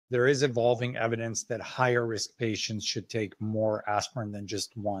there is evolving evidence that higher risk patients should take more aspirin than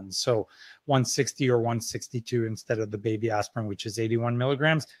just one. So 160 or 162 instead of the baby aspirin, which is 81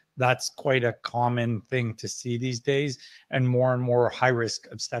 milligrams. That's quite a common thing to see these days. And more high risk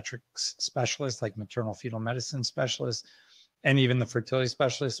obstetrics specialists, like maternal fetal medicine specialists, and even the fertility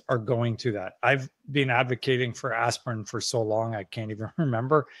specialists, are going to that. I've been advocating for aspirin for so long, I can't even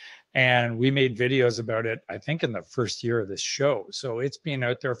remember. And we made videos about it, I think, in the first year of this show. So it's been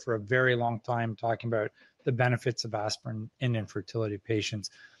out there for a very long time, talking about the benefits of aspirin in infertility patients.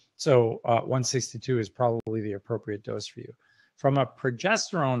 So 162 is probably the appropriate dose for you. From a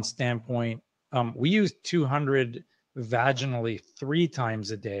progesterone standpoint, we use 200 vaginally 3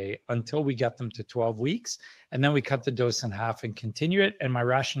 times a day until we get them to 12 weeks. And then we cut the dose in half and continue it. And my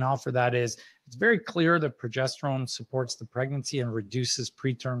rationale for that is it's very clear that progesterone supports the pregnancy and reduces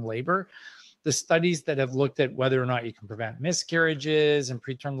preterm labor. The studies that have looked at whether or not you can prevent miscarriages and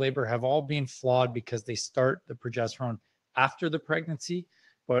preterm labor have all been flawed because they start the progesterone after the pregnancy.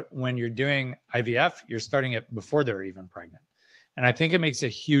 But when you're doing IVF, you're starting it before they're even pregnant. And I think it makes a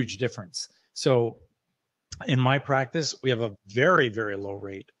huge difference. So in my practice, we have a very, very low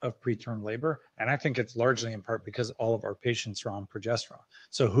rate of preterm labor. And I think it's largely in part because all of our patients are on progesterone.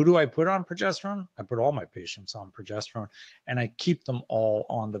 So who do I put on progesterone? I put all my patients on progesterone, and I keep them all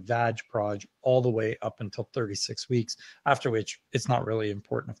on the VAG Prog all the way up until 36 weeks, after which it's not really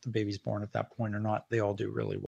important if the baby's born at that point or not. They all do really well.